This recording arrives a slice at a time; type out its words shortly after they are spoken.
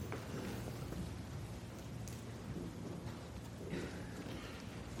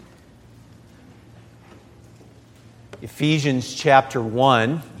Ephesians chapter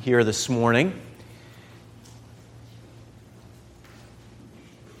 1 here this morning.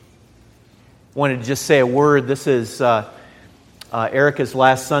 Wanted to just say a word. This is Erica's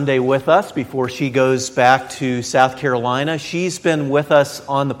last Sunday with us before she goes back to South Carolina. She's been with us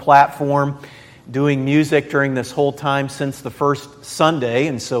on the platform doing music during this whole time since the first Sunday,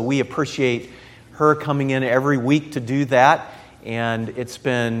 and so we appreciate her coming in every week to do that, and it's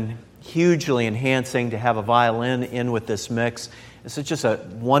been hugely enhancing to have a violin in with this mix. It's just a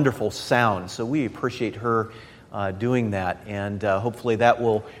wonderful sound, so we appreciate her doing that, and hopefully that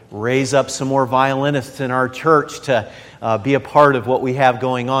will raise up some more violinists in our church to be a part of what we have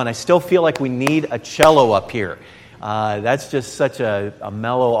going on. I still feel like we need a cello up here. That's just such a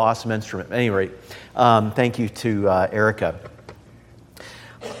mellow, awesome instrument. At any rate, thank you to Erica.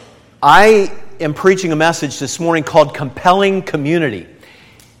 I am preaching a message this morning called Compelling Community.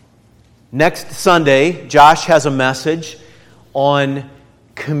 Next Sunday, Josh has a message on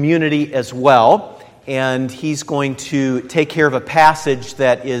community as well, and he's going to take care of a passage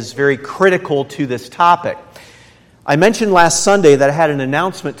that is very critical to this topic. I mentioned last Sunday that I had an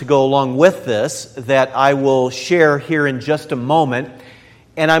announcement to go along with this that I will share here in just a moment,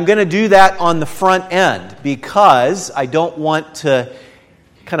 and I'm going to do that on the front end because I don't want to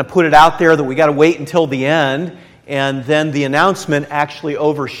kind of put it out there that we got to wait until the end, and then the announcement actually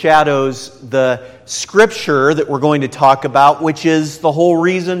overshadows the scripture that we're going to talk about, which is the whole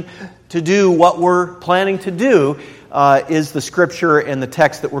reason to do what we're planning to do, is the scripture and the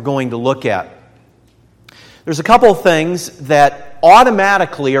text that we're going to look at. There's a couple of things that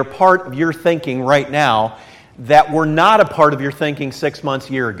automatically are part of your thinking right now that were not a part of your thinking 6 months,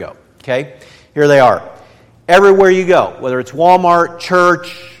 a year ago. Okay? Here they are. Everywhere you go, whether it's Walmart,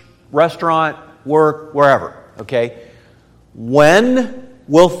 church, restaurant, work, wherever. Okay? When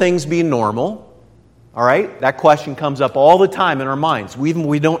will things be normal? All right? That question comes up all the time in our minds. Even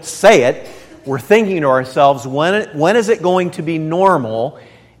we don't say it, we're thinking to ourselves, when is it going to be normal?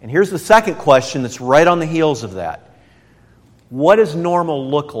 And here's the second question that's right on the heels of that. What does normal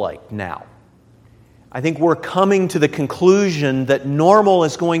look like now? I think we're coming to the conclusion that normal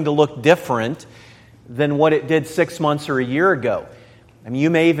is going to look different than what it did 6 months or a year ago. I mean,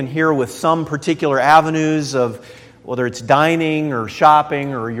 you may even hear with some particular avenues of whether it's dining or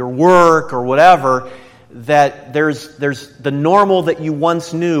shopping or your work or whatever, that there's the normal that you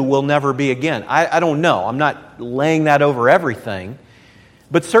once knew will never be again. I don't know. I'm not laying that over everything.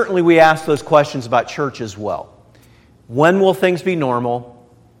 But certainly we ask those questions about church as well. When will things be normal?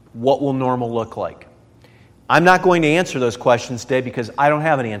 What will normal look like? I'm not going to answer those questions today because I don't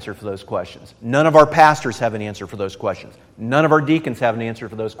have an answer for those questions. None of our pastors have an answer for those questions. None of our deacons have an answer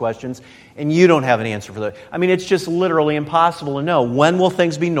for those questions. And you don't have an answer for those. I mean, it's just literally impossible to know. When will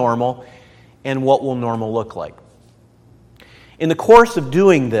things be normal? And what will normal look like? In the course of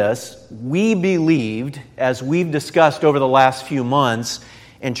doing this, we believed, as we've discussed over the last few months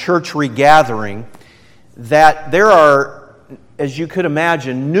in church regathering, that there are, as you could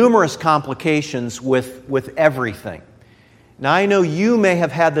imagine, numerous complications with everything. Now, I know you may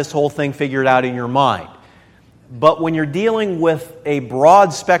have had this whole thing figured out in your mind, but when you're dealing with a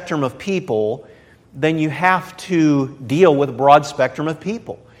broad spectrum of people, then you have to deal with a broad spectrum of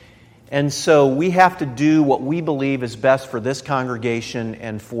people. And so we have to do what we believe is best for this congregation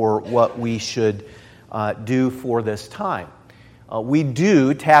and for what we should do for this time. We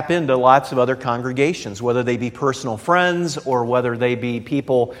do tap into lots of other congregations, whether they be personal friends or whether they be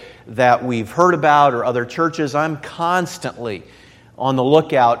people that we've heard about or other churches. I'm constantly on the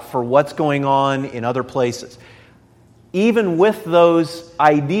lookout for what's going on in other places. Even with those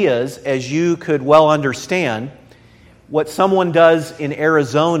ideas, as you could well understand, what someone does in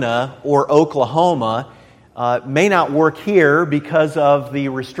Arizona or Oklahoma may not work here because of the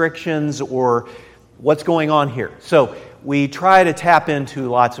restrictions or what's going on here. So we try to tap into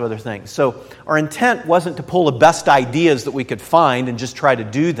lots of other things. So our intent wasn't to pull the best ideas that we could find and just try to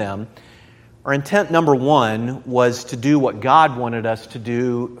do them. Our intent, number one, was to do what God wanted us to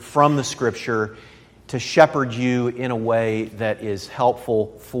do from the Scripture to shepherd you in a way that is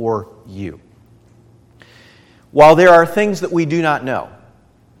helpful for you. While there are things that we do not know,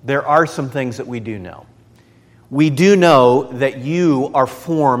 there are some things that we do know. We do know that you are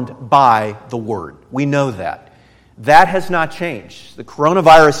formed by the Word. We know that. That has not changed. The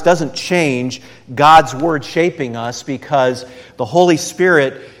coronavirus doesn't change God's Word shaping us because the Holy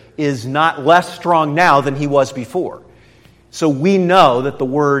Spirit is not less strong now than He was before. So we know that the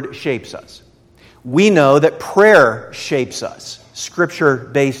Word shapes us. We know that prayer shapes us.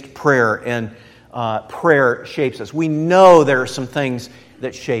 Scripture-based prayer and prayer shapes us. We know there are some things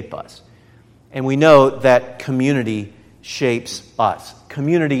that shape us. And we know that community shapes us.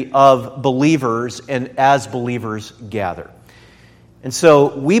 Community of believers, and as believers gather. And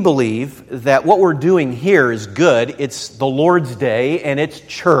so we believe that what we're doing here is good. It's the Lord's Day, and it's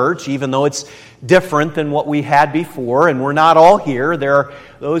church, even though it's different than what we had before, and we're not all here. There are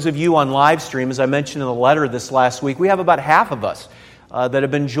those of you on live stream, as I mentioned in the letter this last week, we have about half of us that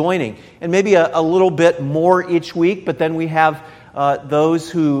have been joining, and maybe a little bit more each week, but then we have those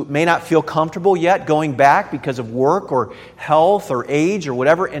who may not feel comfortable yet going back because of work or health or age or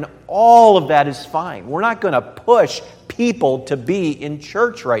whatever, and all of that is fine. We're not going to push people to be in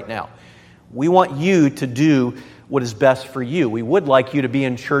church right now. We want you to do what is best for you. We would like you to be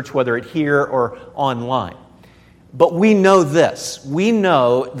in church, whether it's here or online. But we know this. We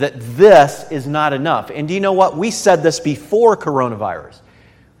know that this is not enough. And do you know what? We said this before coronavirus.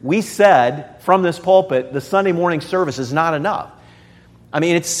 We said from this pulpit, the Sunday morning service is not enough. I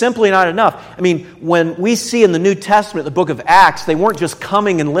mean, it's simply not enough. I mean, when we see in the New Testament, the book of Acts, they weren't just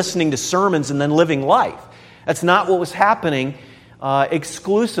coming and listening to sermons and then living life. That's not what was happening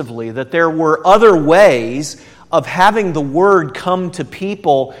exclusively, that there were other ways of having the Word come to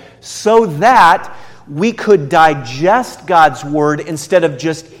people so that we could digest God's Word instead of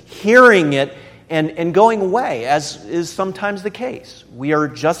just hearing it and going away, as is sometimes the case. We are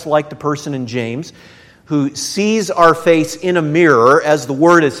just like the person in James who sees our face in a mirror as the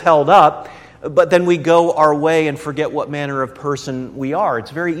Word is held up, but then we go our way and forget what manner of person we are.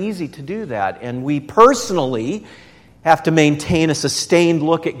 It's very easy to do that, and we personally have to maintain a sustained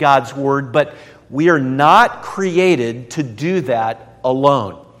look at God's Word, but we are not created to do that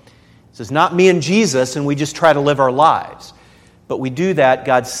alone. This is not me and Jesus, and we just try to live our lives. But we do that,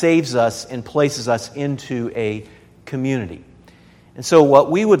 God saves us and places us into a community. And so what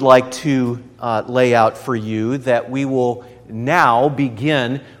we would like to lay out for you, that we will now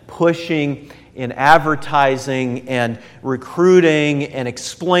begin pushing in advertising and recruiting and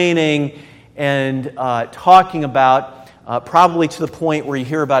explaining and talking about, probably to the point where you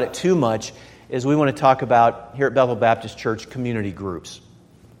hear about it too much, is we want to talk about, here at Bethel Baptist Church, community groups.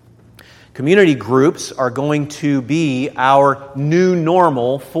 Community groups are going to be our new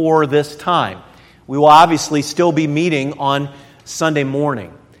normal for this time. We will obviously still be meeting on Sunday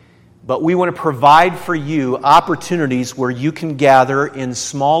morning, but we want to provide for you opportunities where you can gather in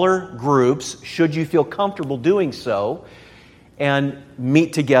smaller groups, should you feel comfortable doing so, and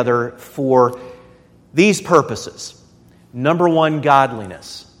meet together for these purposes. Number one,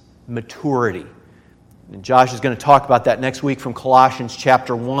 godliness, maturity. And Josh is going to talk about that next week from Colossians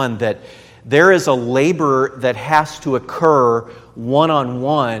chapter 1, that there is a labor that has to occur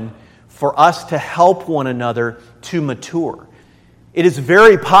one-on-one for us to help one another to mature. It is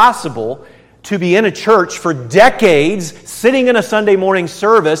very possible to be in a church for decades, sitting in a Sunday morning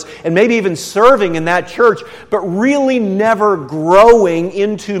service, and maybe even serving in that church, but really never growing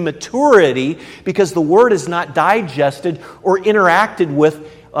into maturity because the Word is not digested or interacted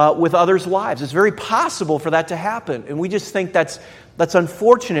with others' lives. It's very possible for that to happen, and we just think that's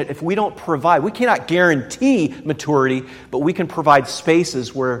unfortunate if we don't provide. We cannot guarantee maturity, but we can provide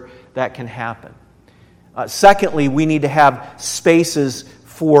spaces where that can happen. Secondly, we need to have spaces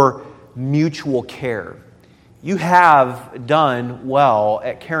for mutual care. You have done well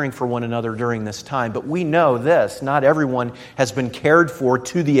at caring for one another during this time, but we know this, not everyone has been cared for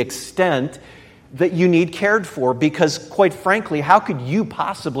to the extent that you need cared for, because quite frankly, how could you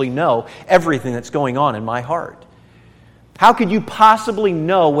possibly know everything that's going on in my heart? How could you possibly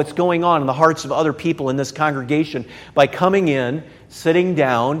know what's going on in the hearts of other people in this congregation by coming in, sitting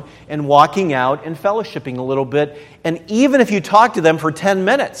down, and walking out and fellowshipping a little bit? And even if you talk to them for 10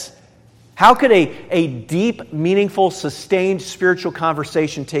 minutes, how could a deep, meaningful, sustained spiritual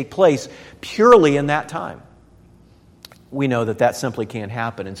conversation take place purely in that time? We know that simply can't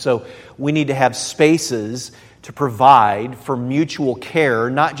happen. And so we need to have spaces to provide for mutual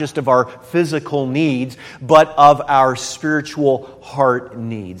care, not just of our physical needs, but of our spiritual heart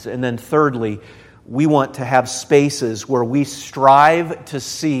needs. And then thirdly, we want to have spaces where we strive to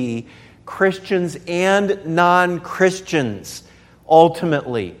see Christians and non-Christians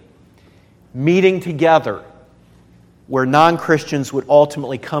ultimately meeting together, where non-Christians would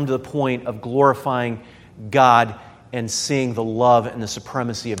ultimately come to the point of glorifying God and seeing the love and the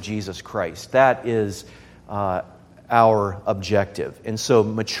supremacy of Jesus Christ. That is our objective. And so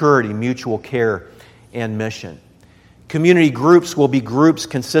maturity, mutual care, and mission. Community groups will be groups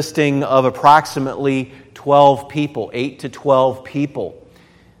consisting of approximately 12 people, 8 to 12 people,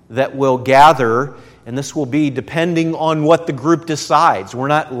 that will gather and this will be depending on what the group decides. We're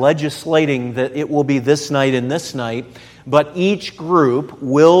not legislating that it will be this night and this night, but each group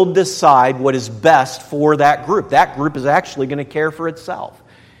will decide what is best for that group. That group is actually going to care for itself.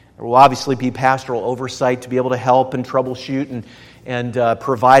 There will obviously be pastoral oversight to be able to help and troubleshoot and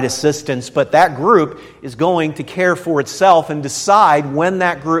provide assistance, but that group is going to care for itself and decide when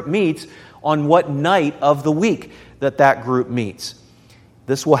that group meets on what night of the week that group meets.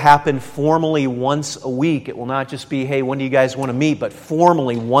 This will happen formally once a week. It will not just be, hey, when do you guys want to meet? But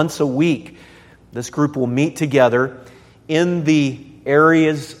formally once a week, this group will meet together in the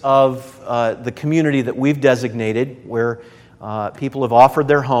areas of the community that we've designated where people have offered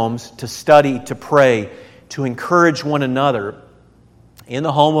their homes to study, to pray, to encourage one another in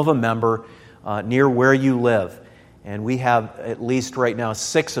the home of a member near where you live. And we have at least right now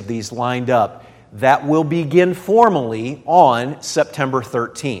 6 of these lined up that will begin formally on September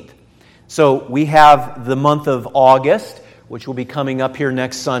 13th. So we have the month of August, which will be coming up here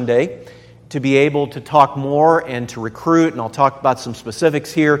next Sunday, to be able to talk more and to recruit, and I'll talk about some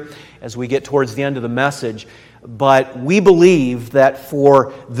specifics here as we get towards the end of the message. But we believe that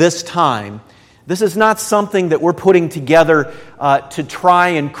for this time, this is not something that we're putting together to try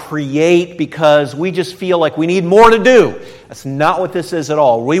and create because we just feel like we need more to do. That's not what this is at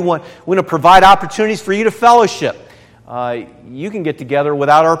all. We want to provide opportunities for you to fellowship. You can get together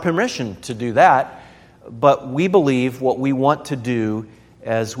without our permission to do that, but we believe what we want to do,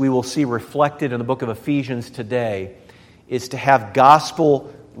 as we will see reflected in the book of Ephesians today, is to have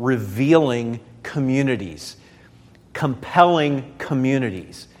gospel-revealing communities, compelling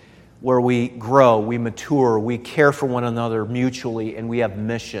communities, where we grow, we mature, we care for one another mutually, and we have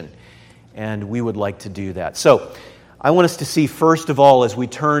mission. And we would like to do that. So, I want us to see, first of all, as we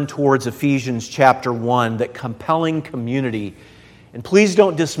turn towards Ephesians chapter 1, that compelling community. And please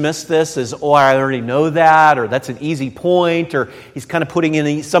don't dismiss this as, oh, I already know that, or that's an easy point, or he's kind of putting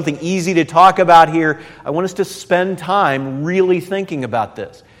in something easy to talk about here. I want us to spend time really thinking about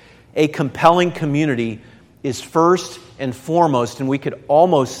this. A compelling community is first and foremost, and we could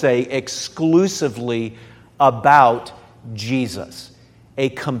almost say exclusively, about Jesus. A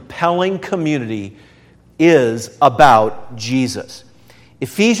compelling community is about Jesus.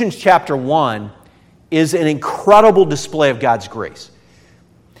 Ephesians chapter 1 is an incredible display of God's grace.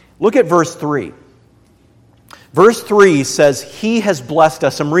 Look at verse 3. Verse 3 says, He has blessed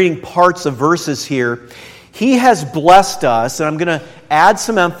us. I'm reading parts of verses here. He has blessed us, and I'm going to add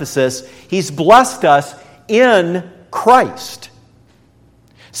some emphasis. He's blessed us in Christ.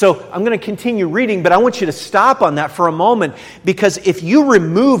 So I'm going to continue reading, but I want you to stop on that for a moment, because if you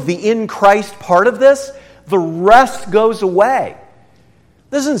remove the in Christ part of this, the rest goes away.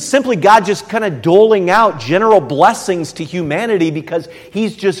 This isn't simply God just kind of doling out general blessings to humanity because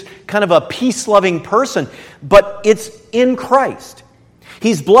He's just kind of a peace-loving person, but it's in Christ.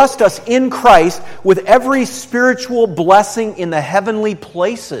 He's blessed us in Christ with every spiritual blessing in the heavenly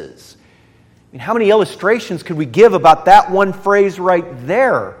places. I mean, how many illustrations could we give about that one phrase right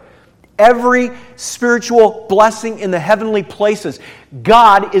there? Every spiritual blessing in the heavenly places.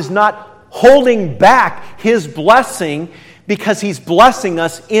 God is not holding back His blessing because He's blessing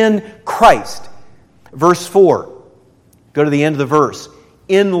us in Christ. Verse 4. Go to the end of the verse.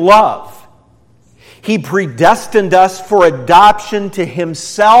 In love, He predestined us for adoption to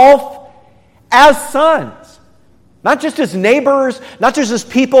Himself as sons. Not just as neighbors, not just as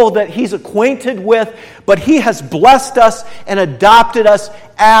people that He's acquainted with, but He has blessed us and adopted us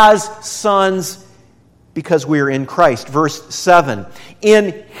as sons because we are in Christ. Verse 7,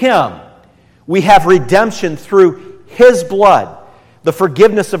 in Him we have redemption through His blood, the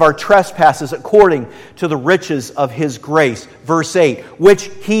forgiveness of our trespasses according to the riches of His grace. Verse 8, which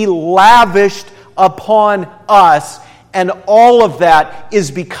He lavished upon us, and all of that is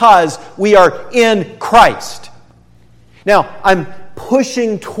because we are in Christ. Now, I'm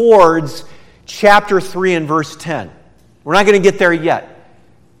pushing towards chapter 3 and verse 10. We're not going to get there yet.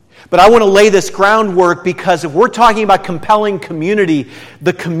 But I want to lay this groundwork because if we're talking about compelling community,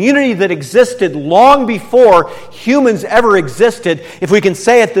 the community that existed long before humans ever existed, if we can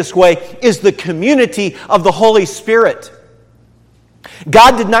say it this way, is the community of the Holy Spirit.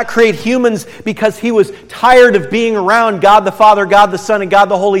 God did not create humans because He was tired of being around God the Father, God the Son, and God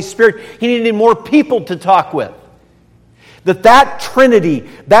the Holy Spirit. He needed more people to talk with. That Trinity,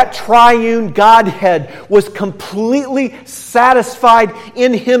 that triune Godhead was completely satisfied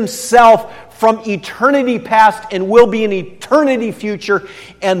in Himself from eternity past and will be in eternity future.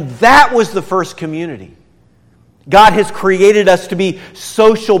 And that was the first community. God has created us to be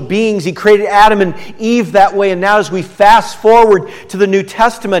social beings. He created Adam and Eve that way. And now as we fast forward to the New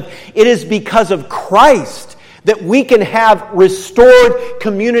Testament, it is because of Christ that we can have restored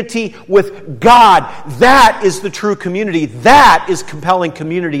community with God. That is the true community. That is compelling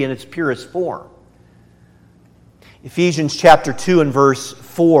community in its purest form. Ephesians chapter 2 and verse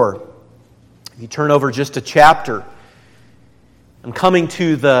 4. If you turn over just a chapter,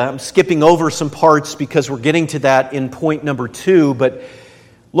 I'm skipping over some parts because we're getting to that in point number 2, but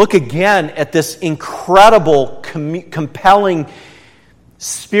look again at this incredible, compelling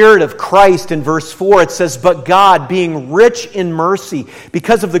Spirit of Christ in verse 4. It says, "But God, being rich in mercy,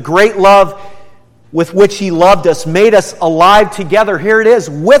 because of the great love with which He loved us, made us alive together," here it is,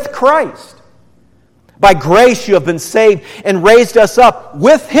 "with Christ. By grace you have been saved, and raised us up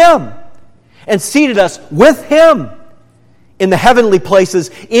with Him, and seated us with Him in the heavenly places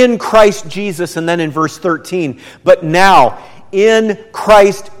in Christ Jesus." And then in verse 13, "But now, in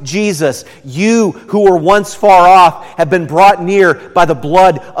Christ Jesus, you who were once far off have been brought near by the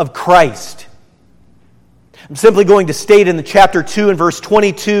blood of Christ." I'm simply going to state in the chapter 2 and verse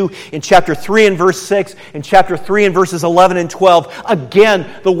 22, in chapter 3 and verse 6, in chapter 3 and verses 11 and 12, again,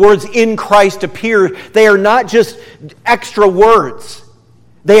 the words "in Christ" appear. They are not just extra words.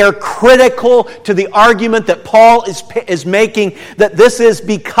 They are critical to the argument that Paul is making, that this is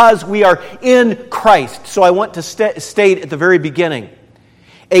because we are in Christ. So I want to state at the very beginning,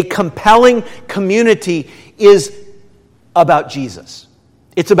 a compelling community is about Jesus.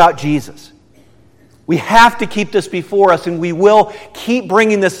 It's about Jesus. We have to keep this before us, and we will keep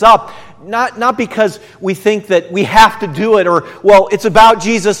bringing this up, not because we think that we have to do it, or, well, it's about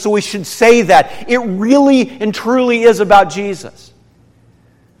Jesus, so we should say that. It really and truly is about Jesus.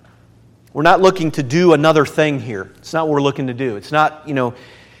 We're not looking to do another thing here. It's not what we're looking to do. It's not, we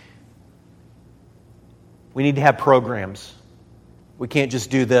need to have programs. We can't just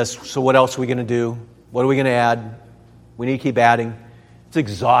do this, so what else are we going to do? What are we going to add? We need to keep adding. It's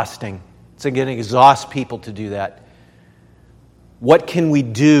exhausting. It's going to exhaust people to do that. What can we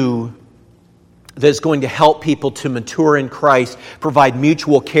do that's going to help people to mature in Christ, provide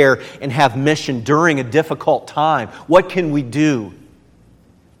mutual care, and have mission during a difficult time? What can we do?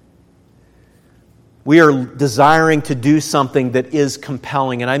 We are desiring to do something that is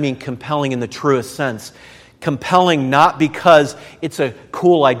compelling, and I mean compelling in the truest sense. Compelling not because it's a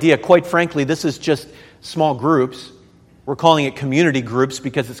cool idea. Quite frankly, this is just small groups. We're calling it community groups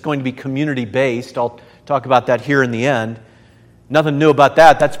because it's going to be community-based. I'll talk about that here in the end. Nothing new about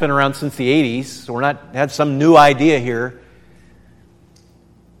that. That's been around since the 80s, so we're not had some new idea here.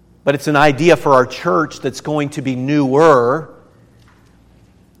 But it's an idea for our church that's going to be newer.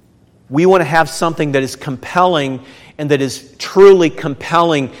 We want to have something that is compelling and that is truly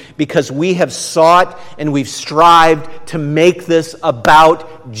compelling because we have sought and we've strived to make this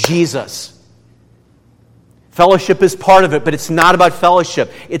about Jesus. Fellowship is part of it, but it's not about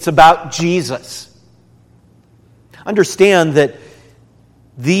fellowship. It's about Jesus. Understand that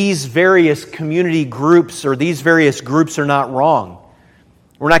these various community groups or these various groups are not wrong.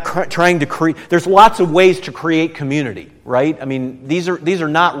 We're not trying to create... There's lots of ways to create community, right? I mean, these are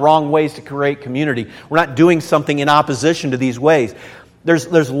not wrong ways to create community. We're not doing something in opposition to these ways.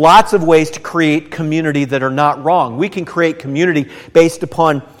 There's lots of ways to create community that are not wrong. We can create community based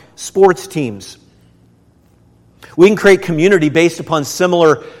upon sports teams. We can create community based upon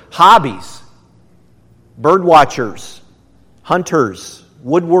similar hobbies. Bird watchers, hunters,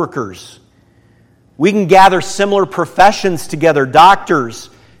 woodworkers. We can gather similar professions together, doctors,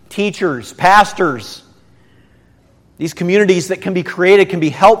 teachers, pastors. These communities that can be created can be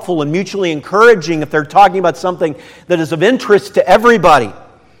helpful and mutually encouraging if they're talking about something that is of interest to everybody.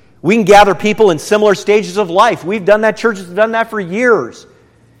 We can gather people in similar stages of life. We've done that. Churches have done that for years.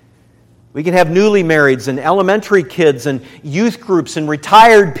 We can have newly marrieds and elementary kids and youth groups and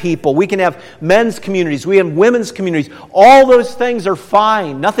retired people. We can have men's communities. We have women's communities. All those things are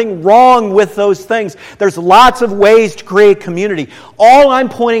fine. Nothing wrong with those things. There's lots of ways to create community. All I'm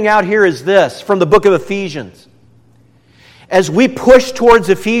pointing out here is this from the book of Ephesians. As we push towards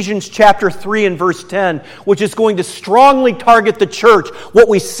Ephesians chapter 3 and verse 10, which is going to strongly target the church, what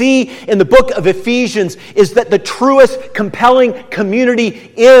we see in the book of Ephesians is that the truest, compelling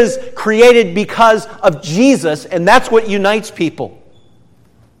community is created because of Jesus, and that's what unites people.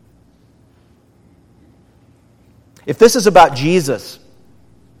 If this is about Jesus,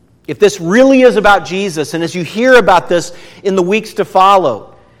 if this really is about Jesus, and as you hear about this in the weeks to follow,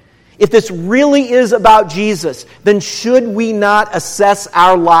 if this really is about Jesus, then should we not assess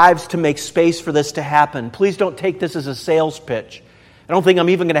our lives to make space for this to happen? Please don't take this as a sales pitch. I don't think I'm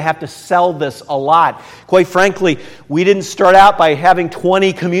even going to have to sell this a lot. Quite frankly, we didn't start out by having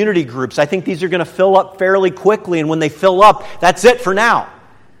 20 community groups. I think these are going to fill up fairly quickly, and when they fill up, that's it for now.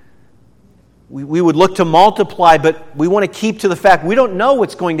 We would look to multiply, but we want to keep to the fact we don't know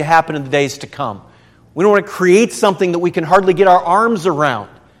what's going to happen in the days to come. We don't want to create something that we can hardly get our arms around.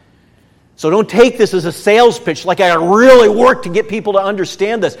 So don't take this as a sales pitch, like I really work to get people to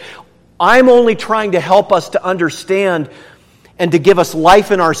understand this. I'm only trying to help us to understand and to give us life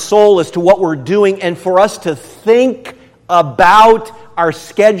in our soul as to what we're doing, and for us to think about our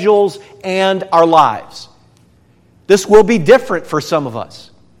schedules and our lives. This will be different for some of us.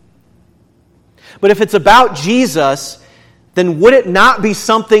 But if it's about Jesus, then would it not be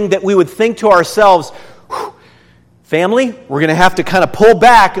something that we would think to ourselves, family, we're going to have to kind of pull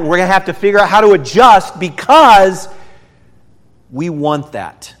back and we're going to have to figure out how to adjust because we want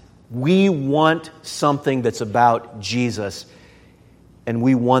that. We want something that's about Jesus, and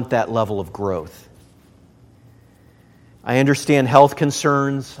we want that level of growth. I understand health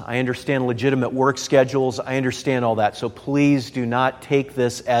concerns. I understand legitimate work schedules. I understand all that. So please do not take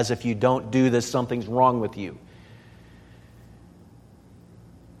this as if you don't do this, something's wrong with you.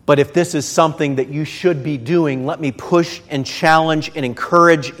 But if this is something that you should be doing, let me push and challenge and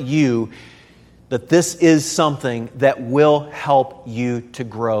encourage you that this is something that will help you to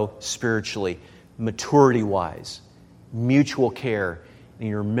grow spiritually, maturity-wise, mutual care, in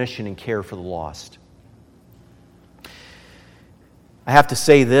your mission and care for the lost. I have to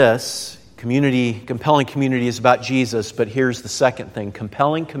say this, compelling community is about Jesus, but here's the second thing.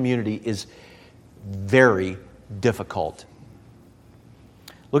 Compelling community is very difficult.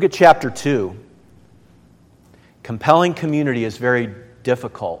 Look at chapter 2. Compelling community is very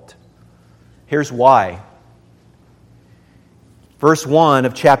difficult. Here's why. Verse 1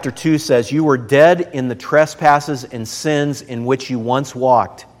 of chapter 2 says, "You were dead in the trespasses and sins in which you once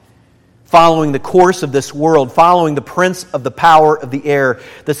walked, following the course of this world, following the prince of the power of the air,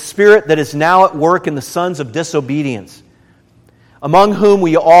 the spirit that is now at work in the sons of disobedience, among whom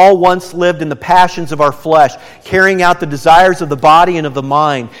we all once lived in the passions of our flesh, carrying out the desires of the body and of the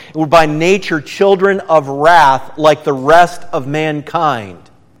mind, and were by nature children of wrath like the rest of mankind."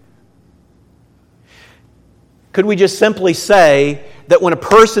 Could we just simply say that when a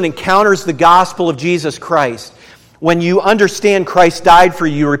person encounters the gospel of Jesus Christ, when you understand Christ died for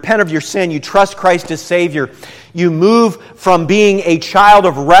you, you repent of your sin, you trust Christ as Savior, you move from being a child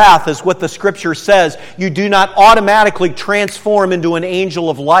of wrath, as what the Scripture says, you do not automatically transform into an angel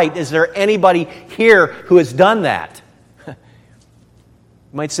of light. Is there anybody here who has done that? You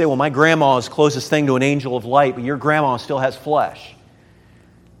might say, well, my grandma is closest thing to an angel of light, but your grandma still has flesh.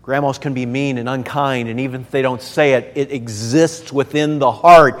 Grandmas can be mean and unkind, and even if they don't say it, it exists within the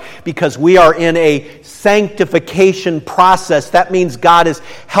heart because we are in a sanctification process. That means God is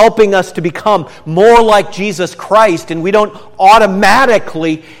helping us to become more like Jesus Christ, and we don't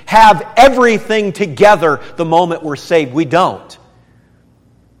automatically have everything together the moment we're saved. We don't.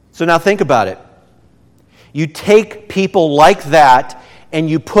 So now think about it. You take people like that and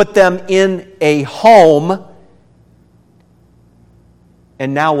you put them in a home,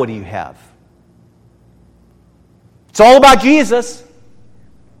 and now what do you have? It's all about Jesus,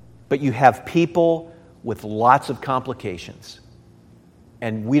 but you have people with lots of complications.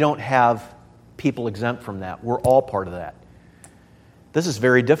 And we don't have people exempt from that. We're all part of that. This is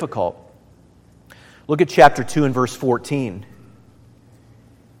very difficult. Look at chapter 2 and verse 14.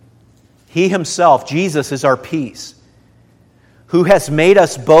 He himself, Jesus, is our peace, who has made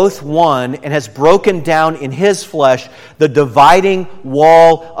us both one and has broken down in his flesh the dividing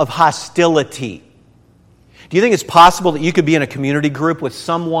wall of hostility. Do you think it's possible that you could be in a community group with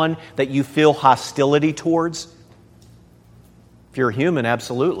someone that you feel hostility towards? If you're a human,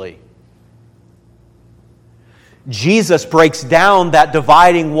 absolutely. Jesus breaks down that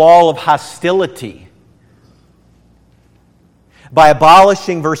dividing wall of hostility by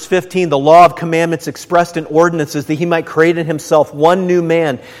abolishing, verse 15, the law of commandments expressed in ordinances, that he might create in himself one new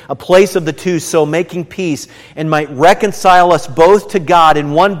man, a place of the two, so making peace, and might reconcile us both to God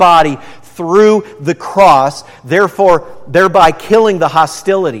in one body through the cross, therefore thereby killing the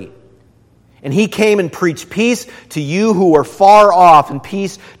hostility. And he came and preached peace to you who are far off, and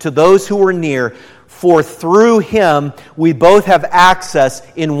peace to those who are near. For through him we both have access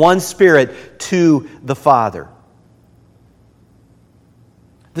in one Spirit to the Father.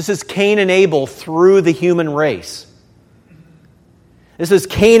 This is Cain and Abel through the human race. This is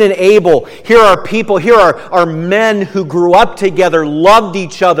Cain and Abel. Here are people, here are men who grew up together, loved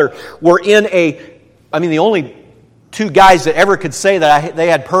each other, were in the only two guys that ever could say that they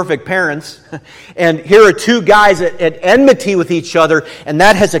had perfect parents. And here are two guys at enmity with each other, and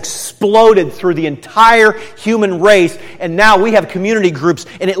that has exploded through the entire human race. And now we have community groups,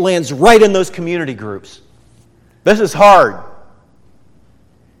 and it lands right in those community groups. This is hard.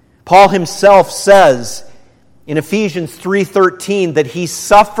 Paul himself says in Ephesians 3:13 that he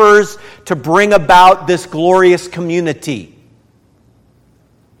suffers to bring about this glorious community.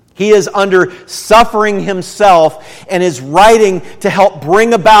 He is under suffering himself and is writing to help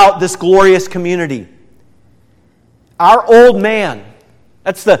bring about this glorious community. Our old man,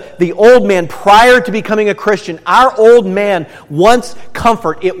 that's the old man prior to becoming a Christian, our old man wants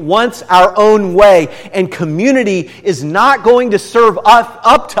comfort. It wants our own way. And community is not going to serve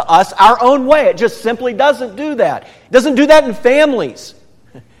up to us our own way. It just simply doesn't do that. It doesn't do that in families.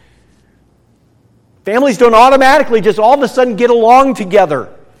 Families don't automatically just all of a sudden get along together.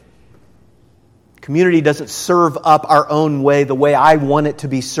 Community doesn't serve up our own way the way I want it to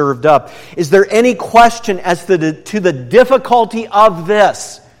be served up. Is there any question as to the difficulty of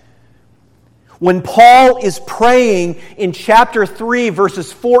this? When Paul is praying in chapter 3,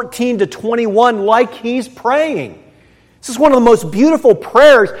 verses 14 to 21, like he's praying. This is one of the most beautiful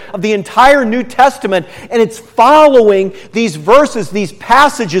prayers of the entire New Testament, and it's following these verses, these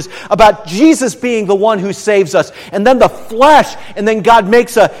passages about Jesus being the one who saves us, and then the flesh, and then God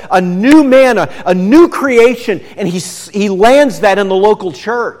makes a new man, a new creation, and he lands that in the local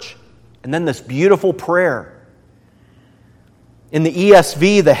church. And then this beautiful prayer. In the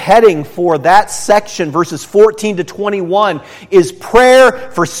ESV, the heading for that section, verses 14 to 21, is prayer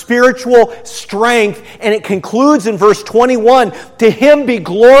for spiritual strength. And it concludes in verse 21, to Him be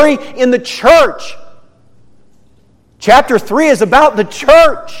glory in the church. Chapter 3 is about the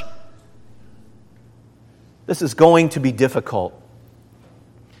church. This is going to be difficult.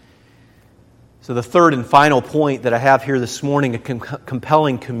 So the third and final point that I have here this morning, a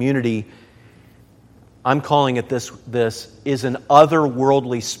compelling community, I'm calling it this is an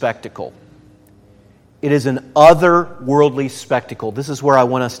otherworldly spectacle. It is an otherworldly spectacle. This is where I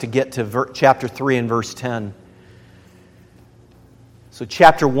want us to get to chapter 3 and verse 10. So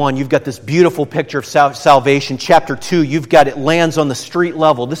chapter 1, you've got this beautiful picture of salvation. Chapter 2, you've got it lands on the street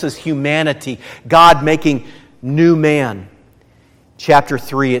level. This is humanity. God making new man. Chapter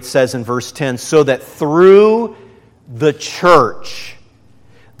 3, it says in verse 10, so that through the church,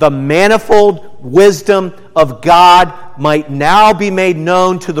 the manifold wisdom of God might now be made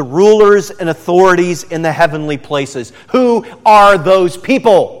known to the rulers and authorities in the heavenly places. Who are those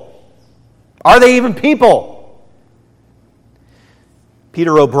people? Are they even people?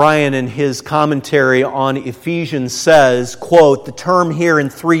 Peter O'Brien, in his commentary on Ephesians, says, quote, the term here in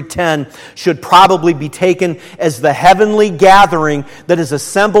 3:10 should probably be taken as the heavenly gathering that is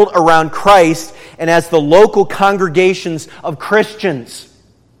assembled around Christ and as the local congregations of Christians.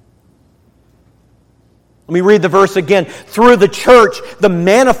 Let me read the verse again. Through the church, the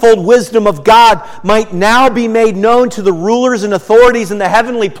manifold wisdom of God might now be made known to the rulers and authorities in the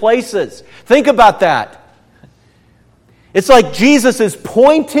heavenly places. Think about that. It's like Jesus is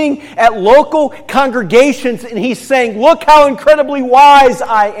pointing at local congregations and He's saying, look how incredibly wise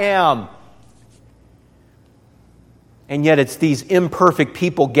I am. And yet it's these imperfect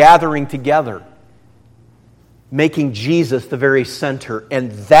people gathering together, making Jesus the very center.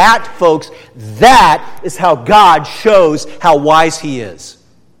 And that, folks, that is how God shows how wise He is.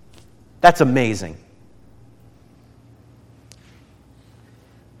 That's amazing.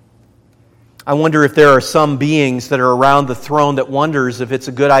 I wonder if there are some beings that are around the throne that wonders if it's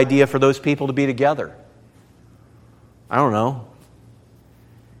a good idea for those people to be together. I don't know.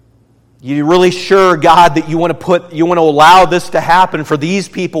 You really sure, God, that you want to allow this to happen for these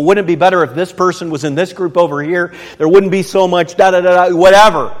people? Wouldn't it be better if this person was in this group over here? There wouldn't be so much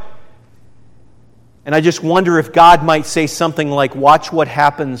whatever. And I just wonder if God might say something like, watch what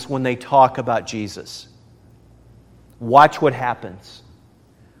happens when they talk about Jesus. Watch what happens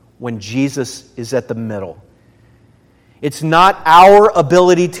when Jesus is at the middle. It's not our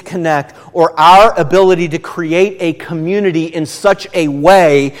ability to connect or our ability to create a community in such a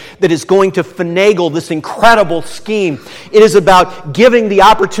way that is going to finagle this incredible scheme. It is about giving the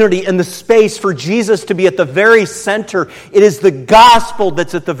opportunity and the space for Jesus to be at the very center. It is the gospel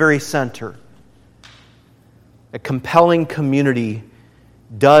that's at the very center. A compelling community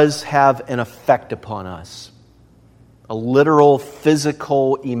does have an effect upon us. A literal,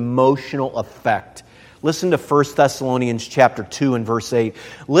 physical, emotional effect. Listen to 1 Thessalonians chapter 2 and verse 8.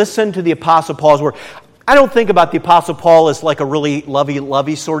 Listen to the Apostle Paul's word. I don't think about the Apostle Paul as like a really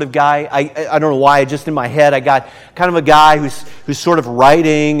lovey sort of guy. I don't know why. Just in my head, I got kind of a guy who's sort of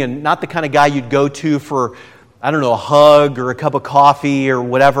writing and not the kind of guy you'd go to for I don't know, a hug or a cup of coffee or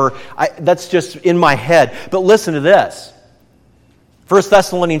whatever. That's just in my head. But listen to this. 1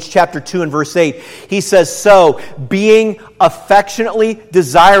 Thessalonians chapter 2 and verse 8, he says, "So, being affectionately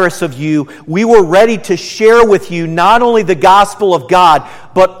desirous of you, we were ready to share with you not only the gospel of God,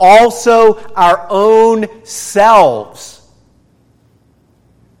 but also our own selves."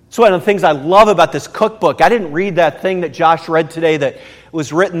 So one of the things I love about this cookbook, I didn't read that thing that Josh read today that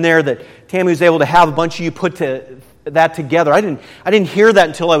was written there that Tammy was able to have a bunch of you put that together. I didn't hear that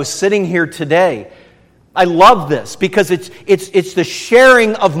until I was sitting here today. I love this because it's the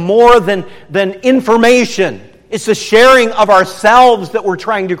sharing of more than information. It's the sharing of ourselves that we're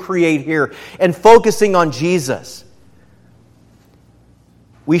trying to create here and focusing on Jesus.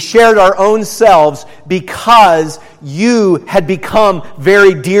 We shared our own selves because you had become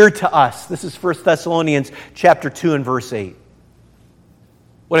very dear to us. This is 1 Thessalonians chapter 2 and verse 8.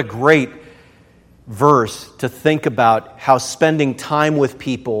 What a great verse to think about how spending time with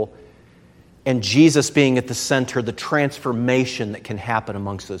people and Jesus being at the center, the transformation that can happen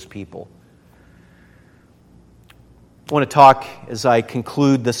amongst those people. I want to talk, as I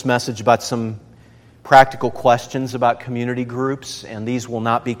conclude this message, about some practical questions about community groups, and these will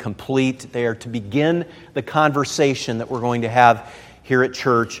not be complete. They are to begin the conversation that we're going to have here at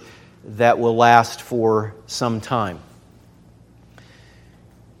church that will last for some time.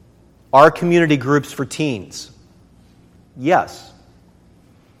 Are community groups for teens? Yes.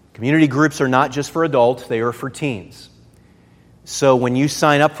 Community groups are not just for adults, they are for teens. So when you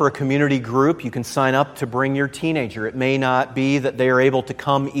sign up for a community group, you can sign up to bring your teenager. It may not be that they are able to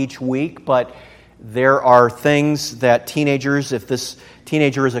come each week, but there are things that teenagers, if this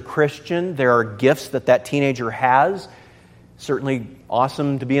teenager is a Christian, there are gifts that teenager has. Certainly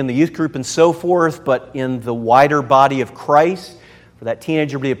awesome to be in the youth group and so forth, but in the wider body of Christ, for that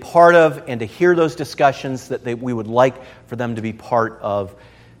teenager to be a part of and to hear those discussions that we would like for them to be part of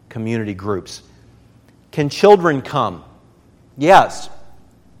community groups. Can children come? Yes.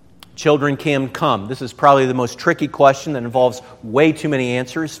 Children can come. This is probably the most tricky question that involves way too many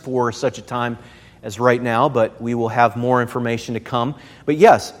answers for such a time as right now, but we will have more information to come. But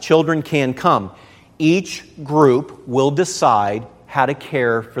yes, children can come. Each group will decide how to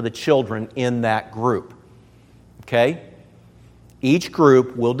care for the children in that group. Okay? Each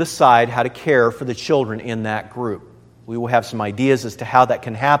group will decide how to care for the children in that group. We will have some ideas as to how that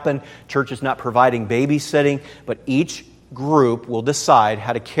can happen. Church is not providing babysitting, but each group will decide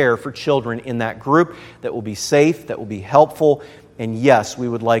how to care for children in that group that will be safe, that will be helpful. And yes, we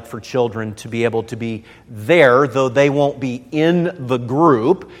would like for children to be able to be there, though they won't be in the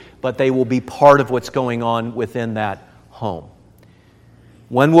group, but they will be part of what's going on within that home.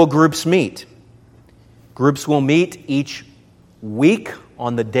 When will groups meet? Groups will meet each week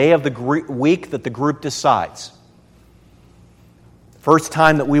on the day of the week that the group decides. First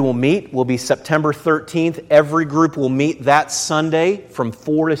time that we will meet will be September 13th. Every group will meet that Sunday from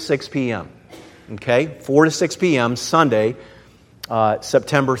 4 to 6 p.m. Okay? 4 to 6 p.m. Sunday,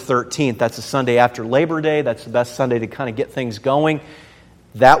 September 13th. That's the Sunday after Labor Day. That's the best Sunday to kind of get things going.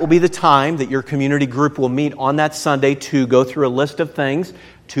 That will be the time that your community group will meet on that Sunday to go through a list of things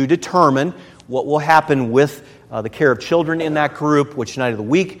to determine what will happen with the care of children in that group, which night of the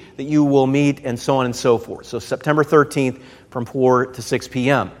week that you will meet, and so on and so forth. So September 13th from 4 to 6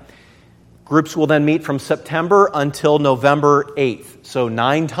 p.m. Groups will then meet from September until November 8th. So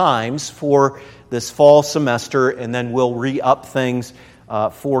 9 times for this fall semester, and then we'll re-up things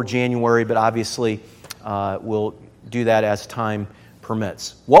for January, but obviously we'll do that as time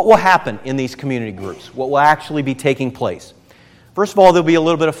permits. What will happen in these community groups? What will actually be taking place? First of all, there'll be a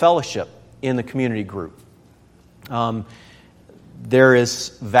little bit of fellowship in the community group. There is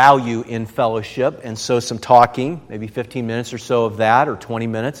value in fellowship, and so some talking, maybe 15 minutes or so of that, or 20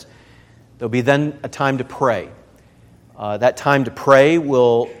 minutes. There'll be then a time to pray. That time to pray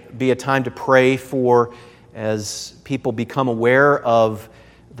will be a time to pray for, as people become aware of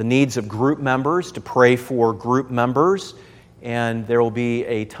the needs of group members, to pray for group members, and there will be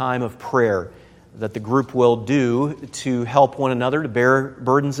a time of prayer that the group will do to help one another to bear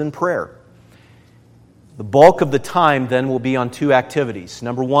burdens in prayer. The bulk of the time then will be on 2 activities.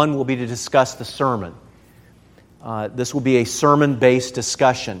 Number 1 will be to discuss the sermon. This will be a sermon-based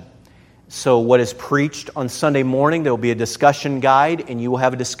discussion. So what is preached on Sunday morning, there will be a discussion guide, and you will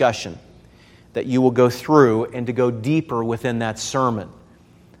have a discussion that you will go through and to go deeper within that sermon.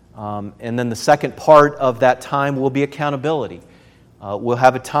 And then the second part of that time will be accountability. We'll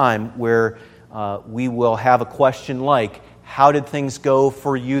have a time where we will have a question like, how did things go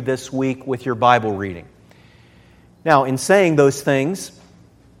for you this week with your Bible reading? Now, in saying those things,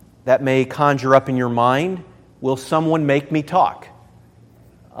 that may conjure up in your mind will someone make me talk?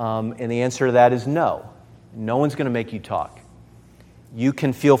 And the answer to that is no. No one's going to make you talk. You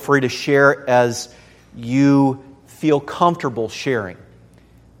can feel free to share as you feel comfortable sharing.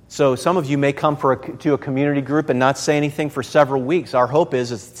 So some of you may come to a community group and not say anything for several weeks. Our hope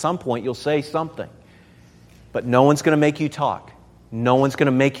is at some point you'll say something. But no one's going to make you talk. No one's going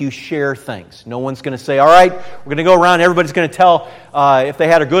to make you share things. No one's going to say, all right, we're going to go around. Everybody's going to tell if they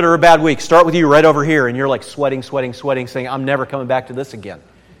had a good or a bad week. Start with you right over here. And you're like sweating, saying, I'm never coming back to this again.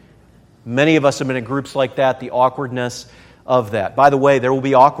 Many of us have been in groups like that, the awkwardness of that. By the way, there will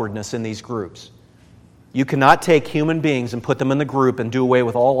be awkwardness in these groups. You cannot take human beings and put them in the group and do away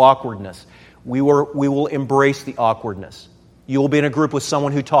with all awkwardness. We will embrace the awkwardness. You will be in a group with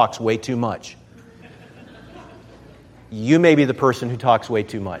someone who talks way too much. You may be the person who talks way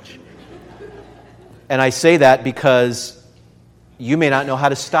too much. And I say that because you may not know how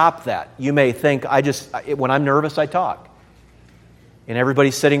to stop that. You may think, when I'm nervous, I talk. And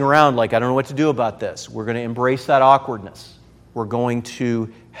everybody's sitting around like, I don't know what to do about this. We're going to embrace that awkwardness. We're going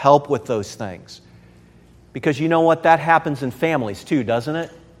to help with those things. Because you know what? That happens in families too, doesn't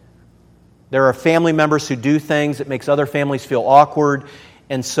it? There are family members who do things that makes other families feel awkward.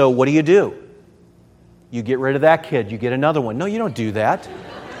 And so what do? You get rid of that kid. You get another one. No, you don't do that.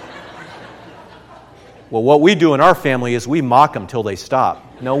 Well, what we do in our family is we mock them till they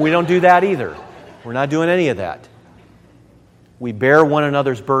stop. No, we don't do that either. We're not doing any of that. We bear one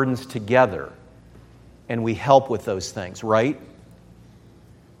another's burdens together, and we help with those things, right?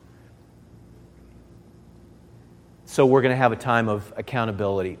 So we're going to have a time of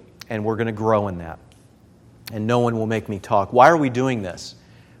accountability, and we're going to grow in that. And no one will make me talk. Why are we doing this?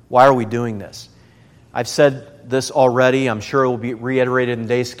 Why are we doing this? I've said this already. I'm sure it will be reiterated in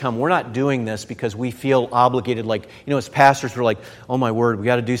days to come. We're not doing this because we feel obligated. Like, as pastors, we're like, oh my word, we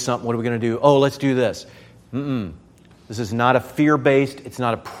got to do something. What are we going to do? Oh, let's do this. This is not a fear-based. It's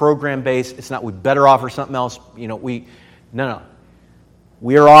not a program-based. It's not we better offer something else. No.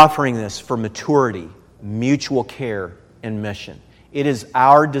 We are offering this for maturity, mutual care, and mission. It is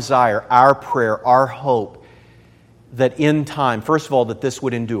our desire, our prayer, our hope that in time, first of all, that this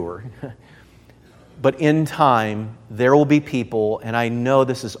would endure. But in time, there will be people, and I know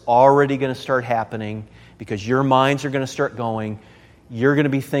this is already going to start happening because your minds are going to start going. You're going to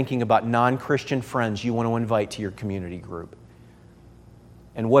be thinking about non-Christian friends you want to invite to your community group.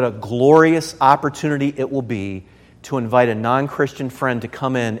 And what a glorious opportunity it will be to invite a non-Christian friend to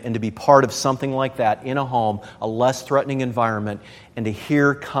come in and to be part of something like that in a home, a less threatening environment, and to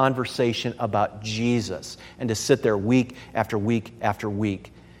hear conversation about Jesus and to sit there week after week after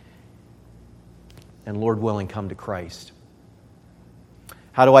week. And Lord willing, come to Christ.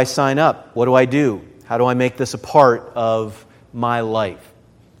 How do I sign up? What do I do? How do I make this a part of my life?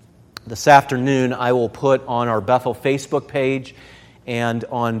 This afternoon, I will put on our Bethel Facebook page and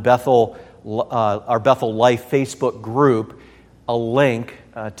on our Bethel Life Facebook group a link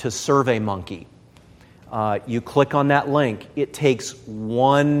to SurveyMonkey. You click on that link. It takes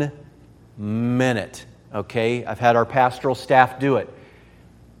 1 minute. Okay, I've had our pastoral staff do it.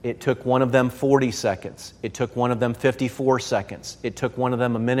 It took one of them 40 seconds. It took one of them 54 seconds. It took one of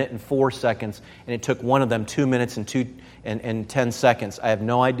them 1 minute and 4 seconds. And it took one of them 2 minutes and 10 seconds. I have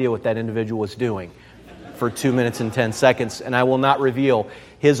no idea what that individual was doing for 2 minutes and 10 seconds. And I will not reveal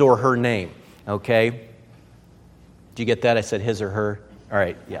his or her name. Okay? Do you get that? I said his or her. All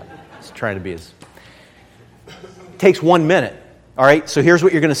right, yeah. Just trying to be as... It takes 1 minute. All right? So here's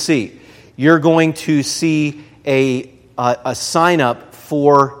what you're going to see. You're going to see a sign-up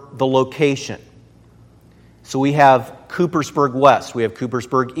for the location. So we have Coopersburg West, we have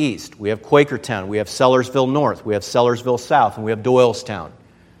Coopersburg East, we have Quakertown, we have Sellersville North, we have Sellersville South, and we have Doylestown.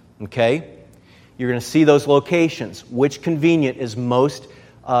 Okay? You're going to see those locations. Which convenient is most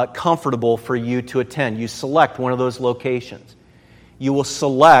comfortable for you to attend? You select one of those locations. You will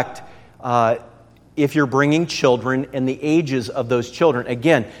select if you're bringing children and the ages of those children.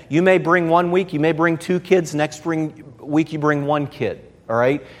 Again, you may bring 1 week, you may bring 2 kids, next week you bring 1 kid. All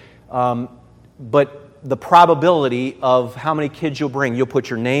right? But the probability of how many kids you'll bring, you'll put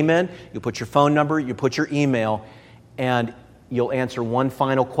your name in, you'll put your phone number, you'll put your email, and you'll answer one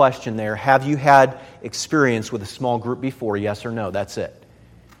final question there. Have you had experience with a small group before? Yes or no? That's it.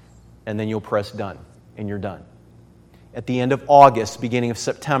 And then you'll press done, and you're done. At the end of August, beginning of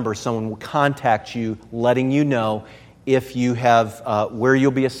September, someone will contact you, letting you know if you have where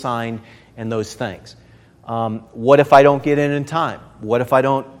you'll be assigned and those things. What if I don't get in time? What if I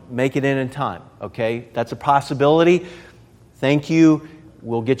don't make it in time? Okay, that's a possibility. Thank you.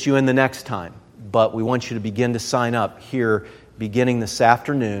 We'll get you in the next time. But we want you to begin to sign up here beginning this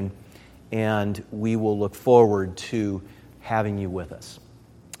afternoon. and we will look forward to having you with us.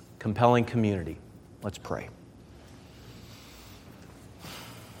 Compelling community. Let's pray.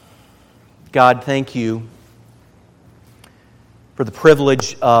 God, thank you for the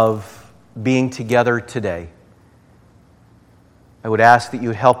privilege of being together today. I would ask that you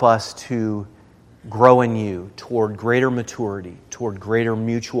would help us to grow in you toward greater maturity, toward greater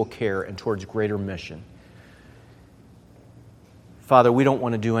mutual care, and towards greater mission. Father, we don't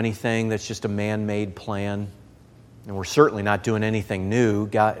want to do anything that's just a man-made plan, and we're certainly not doing anything new.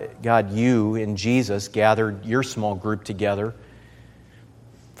 God, you in Jesus gathered your small group together.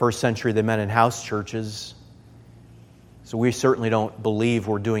 First century, they met in house churches. So we certainly don't believe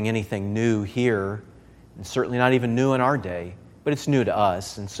we're doing anything new here, and certainly not even new in our day, but it's new to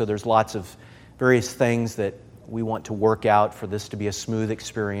us. And so there's lots of various things that we want to work out for this to be a smooth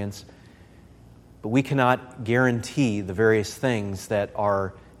experience. But we cannot guarantee the various things that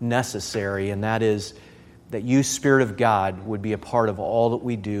are necessary, and that is that you, Spirit of God, would be a part of all that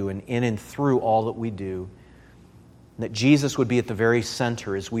we do and in and through all that we do. That Jesus would be at the very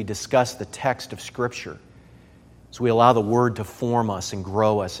center as we discuss the text of Scripture, as we allow the Word to form us and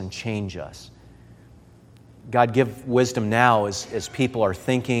grow us and change us. God, give wisdom now as people are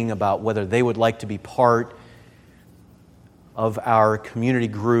thinking about whether they would like to be part of our community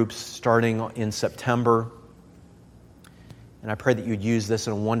groups starting in September. And I pray that you'd use this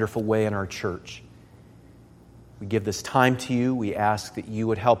in a wonderful way in our church. We give this time to you. We ask that you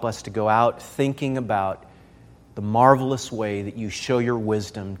would help us to go out thinking about the marvelous way that you show your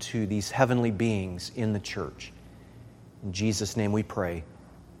wisdom to these heavenly beings in the church. In Jesus' name we pray.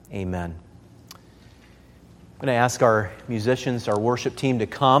 Amen. I'm going to ask our musicians, our worship team to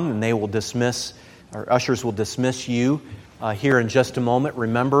come, and they will dismiss, our ushers will dismiss you here in just a moment.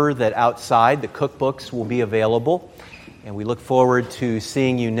 Remember that outside the cookbooks will be available, and we look forward to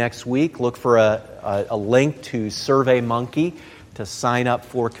seeing you next week. Look for a link to SurveyMonkey to sign up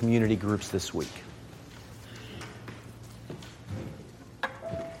for community groups this week.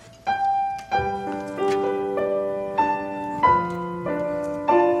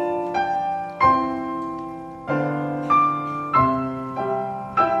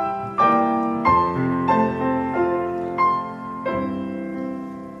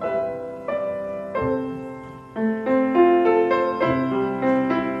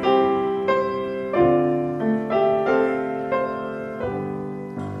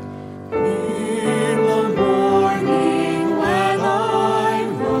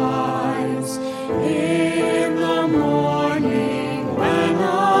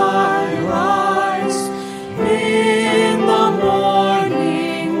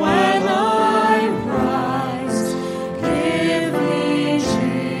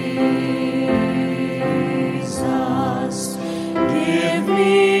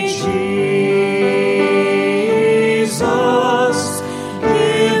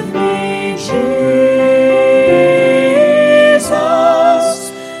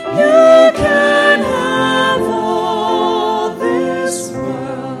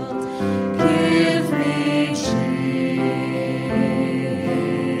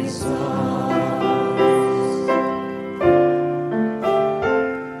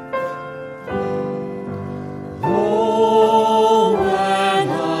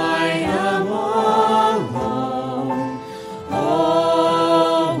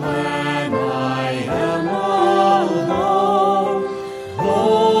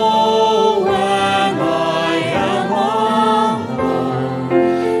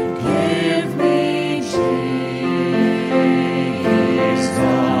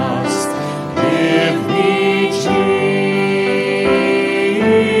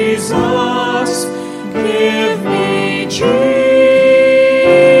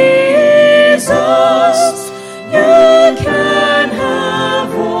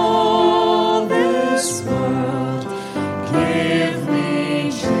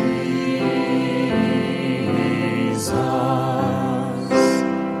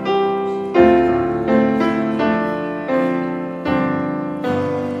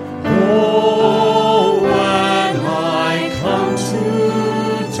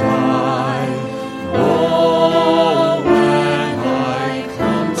 die,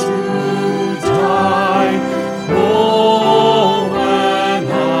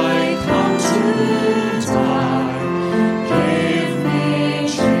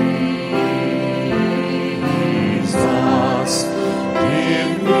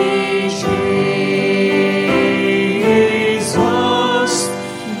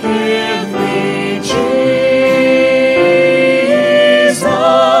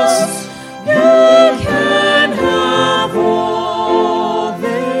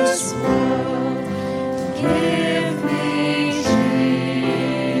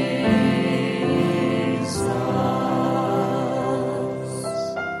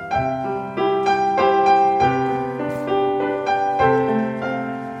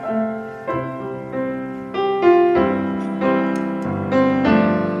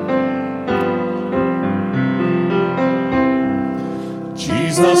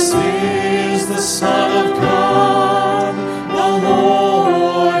 Jesus is the Son of God, the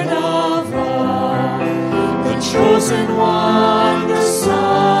Lord of all, the chosen one, the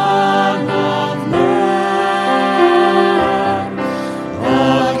Son of Man,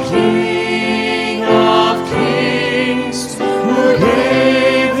 the King of kings, who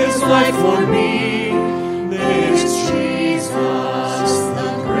gave his life for me. This Jesus, the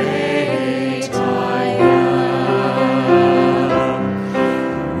great I am.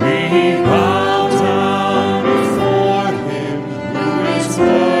 We bow down before him who is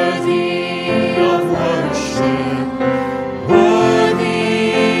worthy of worship,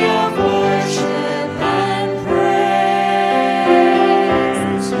 worthy of worship and praise.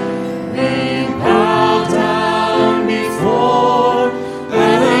 We bow down before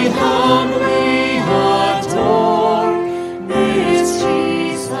and we humbly adore this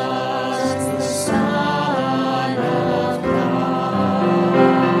Jesus, the Son of God.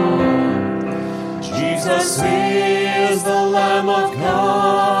 Jesus is the Lamb of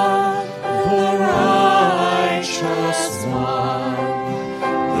God, the righteous one,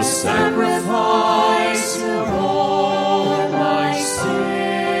 the sacrifice for all my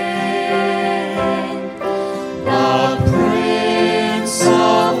sin, the Prince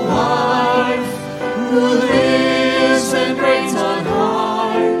of Life, who lives and reigns on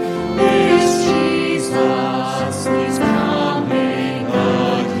high. This Jesus is coming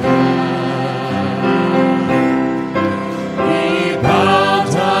again. We bow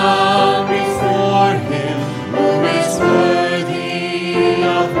down before him who is worthy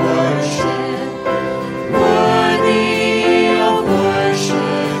of worship, worthy of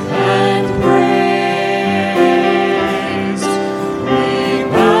worship and praise. We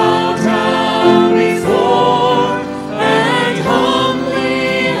bow down before and humbly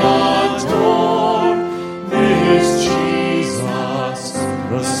adore this Jesus,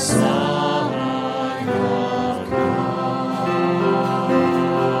 the Son of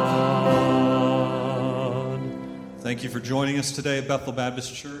God. Thank you for joining us today at Bethel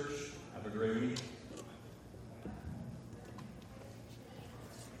Baptist Church.